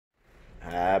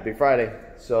Happy Friday.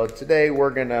 So today we're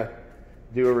gonna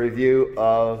do a review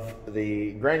of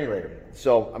the Granulator.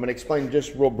 So I'm gonna explain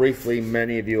just real briefly.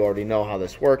 Many of you already know how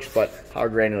this works, but how a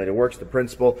Granulator works, the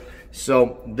principle.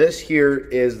 So this here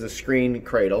is the screen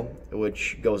cradle,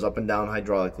 which goes up and down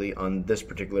hydraulically on this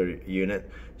particular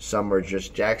unit. Some are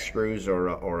just jack screws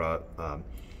or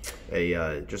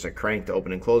just a crank to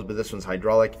open and close, but this one's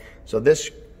hydraulic. So this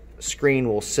screen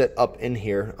will sit up in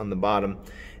here on the bottom,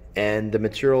 and the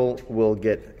material will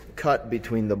get cut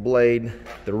between the blade,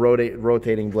 the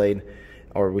rotating blade,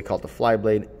 or we call it the fly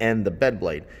blade, and the bed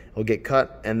blade. It will get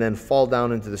cut and then fall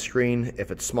down into the screen. If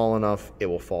it's small enough, it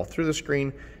will fall through the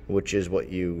screen, which is what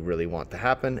you really want to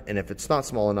happen. And if it's not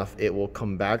small enough, it will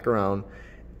come back around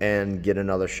and get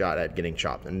another shot at getting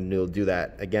chopped. And you'll do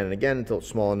that again and again until it's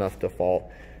small enough to fall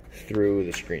through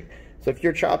the screen. So if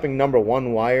you're chopping number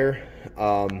 1 wire,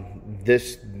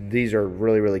 these are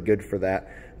really good for that.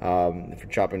 If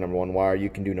you're chopping number 1 wire, you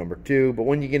can do number 2. But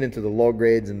when you get into the low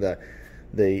grades and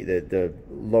the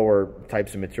lower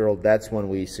types of material, that's when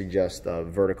we suggest a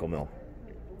vertical mill.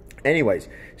 Anyways,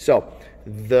 so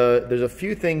there's a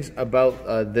few things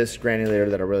about this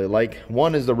Granulator that I really like.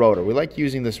 One is the rotor. We like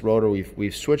using this rotor.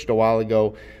 We've switched a while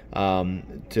ago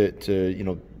on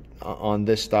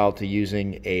this style to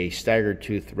using a staggered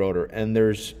tooth rotor, and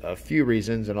there's a few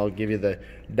reasons, and I'll give you the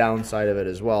downside of it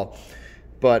as well.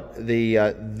 But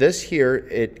this here,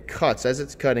 it cuts. As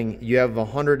it's cutting, you have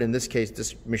 100, in this case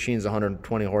this machine's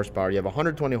 120 horsepower. You have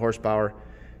 120 horsepower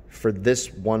for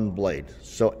this one blade.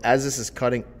 So as this is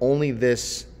cutting, only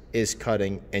this is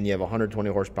cutting, and you have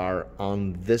 120 horsepower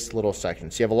on this little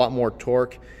section. So you have a lot more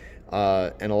torque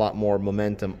and a lot more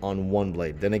momentum on one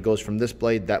blade. Then it goes from this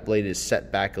blade, that blade is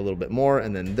set back a little bit more,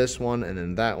 and then this one, and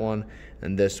then that one,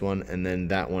 and this one, and then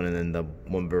that one, and then the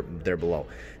one there below.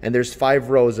 And there's 5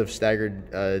 rows of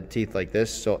staggered teeth like this.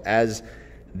 So as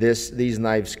these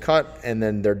knives cut, and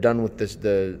then they're done with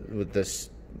the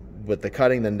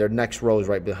cutting, then their next row is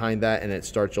right behind that, and it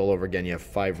starts all over again. You have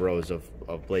 5 rows of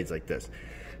blades like this.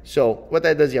 So what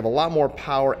that does, you have a lot more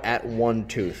power at one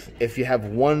tooth. If you have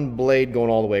one blade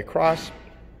going all the way across,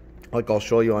 like I'll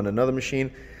show you on another machine,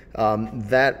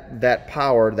 that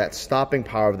power, that stopping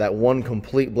power of that one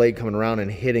complete blade coming around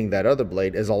and hitting that other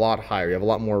blade is a lot higher. You have a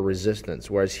lot more resistance,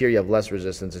 whereas here you have less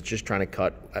resistance. It's just trying to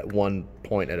cut at one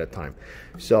point at a time.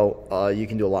 So you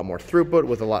can do a lot more throughput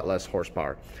with a lot less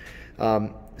horsepower.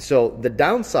 So the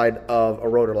downside of a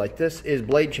rotor like this is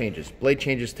blade changes. Blade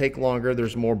changes take longer.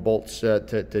 There's more bolts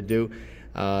to do.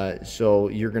 So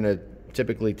you're going to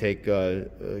typically take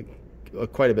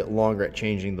quite a bit longer at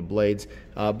changing the blades.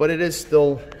 But it is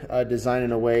still designed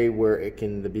in a way where it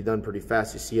can be done pretty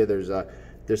fast. You see here,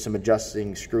 there's some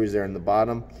adjusting screws there in the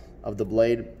bottom of the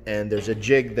blade, and there's a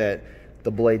jig that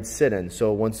the blades sit in.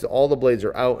 So once all the blades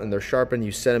are out and they're sharpened,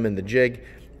 you set them in the jig,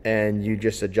 and you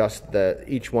just adjust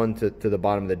each one to the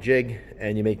bottom of the jig,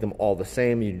 and you make them all the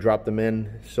same. You drop them in.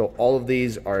 So all of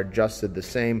these are adjusted the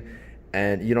same,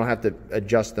 and you don't have to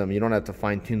adjust them. You don't have to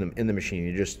fine-tune them in the machine.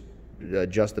 You just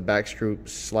adjust the back screw,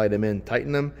 slide them in,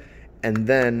 tighten them, and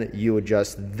then you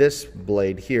adjust this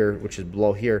blade here, which is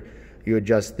below here. You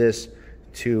adjust this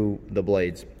to the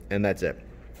blades, and that's it.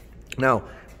 Now,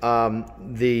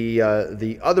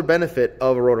 the other benefit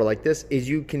of a rotor like this is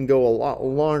you can go a lot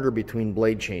longer between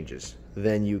blade changes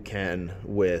than you can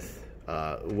with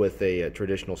a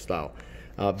traditional style,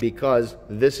 because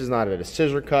this is not at a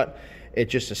scissor cut.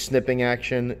 It's just a snipping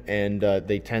action, and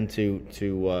you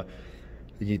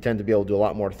tend to be able to do a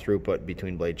lot more throughput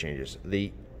between blade changes.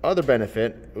 The other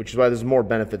benefit, which is why there's more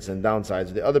benefits than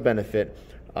downsides, the other benefit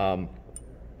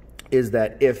is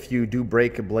that if you do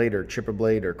break a blade or chip a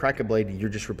blade or crack a blade, you're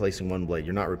just replacing one blade.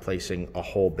 You're not replacing a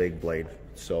whole big blade.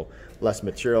 So less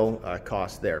material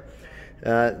cost there.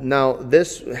 Now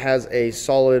this has a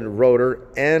solid rotor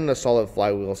and a solid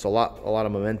flywheel, so a lot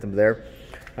of momentum there.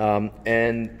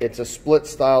 And it's a split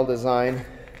style design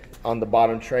on the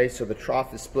bottom tray. So the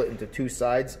trough is split into 2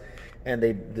 sides, and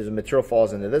the material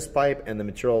falls into this pipe, and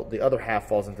the other half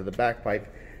falls into the back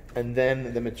pipe, and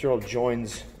then the material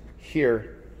joins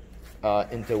here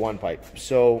into one pipe.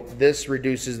 So this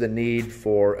reduces the need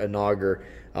for an auger.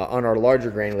 On our larger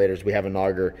granulators, we have an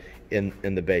auger in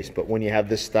the base, but when you have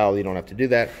this style, you don't have to do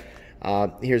that.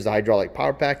 Here's the hydraulic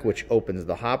power pack, which opens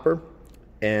the hopper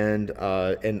and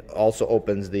also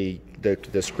opens the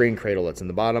screen cradle that's in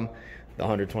the bottom, the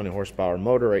 120 horsepower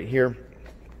motor right here,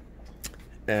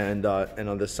 and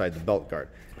on this side the belt guard.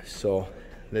 So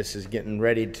this is getting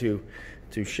ready to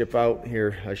ship out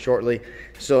here shortly.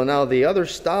 So now the other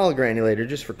style Granulator,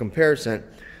 just for comparison,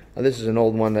 this is an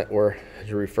old one that we're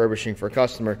refurbishing for a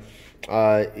customer.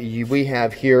 We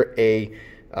have here a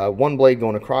one blade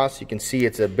going across. You can see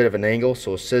it's a bit of an angle,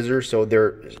 so a scissor. So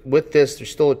with this, they're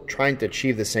still trying to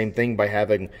achieve the same thing by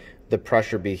having the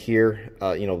pressure be here,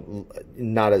 you know,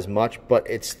 not as much, but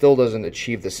it still doesn't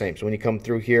achieve the same. So when you come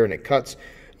through here and it cuts,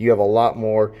 you have a lot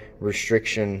more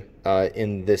restriction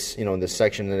in this, you know, in this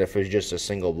section than if it was just a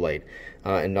single blade.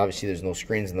 And obviously there's no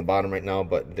screens in the bottom right now,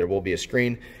 but there will be a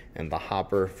screen, and the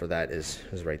hopper for that is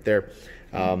right there.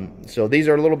 So these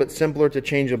are a little bit simpler to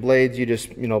change the blades. You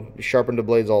just, you know, sharpen the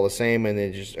blades all the same, and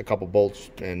then just a couple bolts,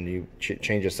 and you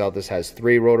change this out. This has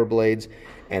 3 rotor blades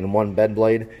and 1 bed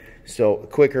blade, so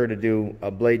quicker to do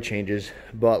blade changes.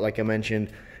 But like I mentioned,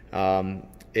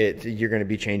 you're going to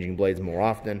be changing blades more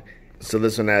often. So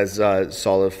this one has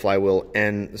solid flywheel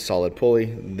and solid pulley.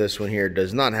 This one here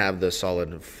does not have the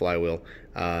solid flywheel,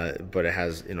 but it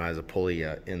has, you know, has a pulley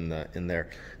in there.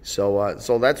 So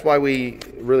so that's why we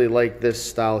really like this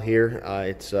style here.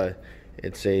 It's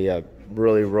a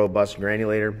really robust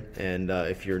granulator, and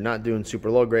if you're not doing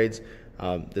super low grades,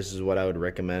 this is what I would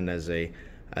recommend as a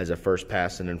first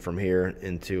pass, and then from here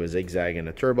into a zigzag and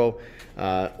a turbo,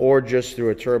 or just through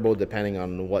a turbo depending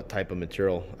on what type of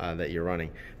material that you're running.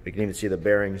 We can even see the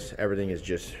bearings. Everything is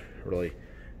just really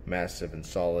massive and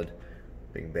solid,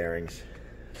 big bearings.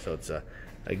 So it's a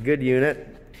good unit.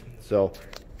 So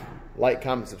like,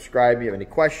 comment, subscribe. If you have any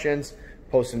questions,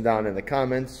 post them down in the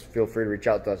comments. Feel free to reach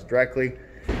out to us directly,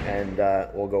 and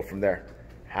we'll go from there.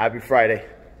 Happy Friday.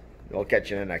 We'll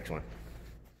catch you in the next one.